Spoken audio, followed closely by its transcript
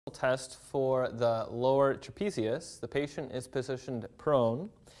Test for the lower trapezius. The patient is positioned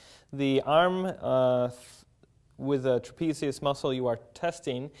prone. The arm with the trapezius muscle you are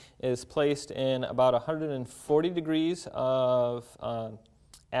testing is placed in about 140 degrees of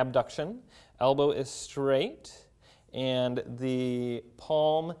abduction. Elbow is straight, and the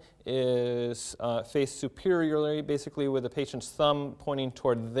palm is faced superiorly, basically with the patient's thumb pointing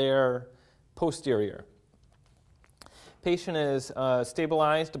toward their posterior. Patient is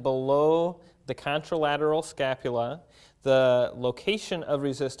stabilized below the contralateral scapula. The location of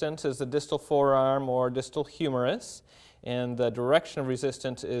resistance is the distal forearm or distal humerus, and the direction of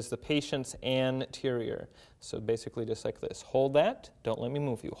resistance is the patient's anterior. So basically just like this. Hold that. Don't let me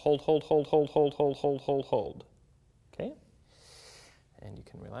move you. Hold, hold, hold, hold, hold, hold, hold, hold, hold. Okay? And you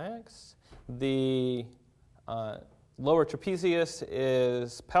can relax. The lower trapezius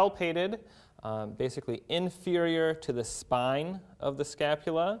is palpated basically inferior to the spine of the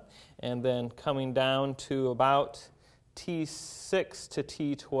scapula, and then coming down to about T6 to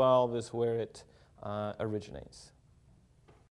T12 is where it originates.